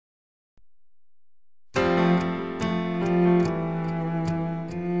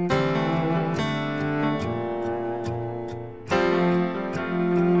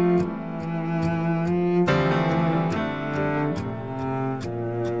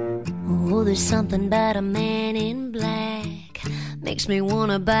Oh, there's something about a man in black, makes me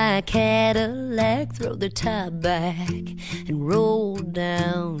wanna buy a Cadillac, throw the top back and roll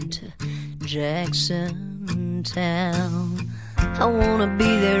down to Jackson Town. I wanna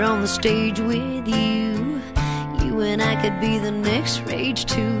be there on the stage with you. You and I could be the next rage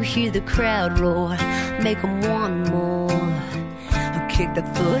to hear the crowd roar, make 'em want more, or kick the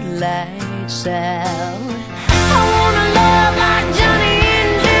footlights out. I wanna love like Johnny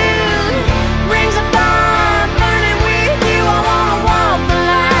and June, rings of fire burning with you. I wanna walk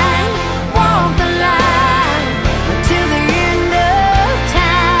the line until the end of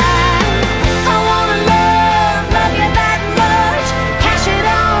time. I wanna love you that much, cash it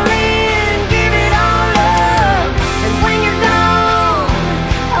all in, give it all up, and when you're gone,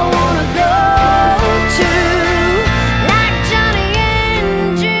 I wanna go too, like Johnny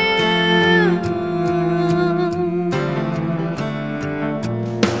and June.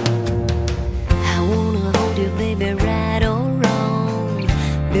 I wanna hold you, baby, right or wrong,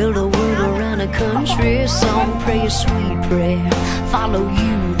 build a world around a country song, pray a sweet prayer, follow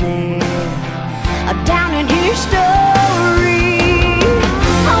you there, down in Houston.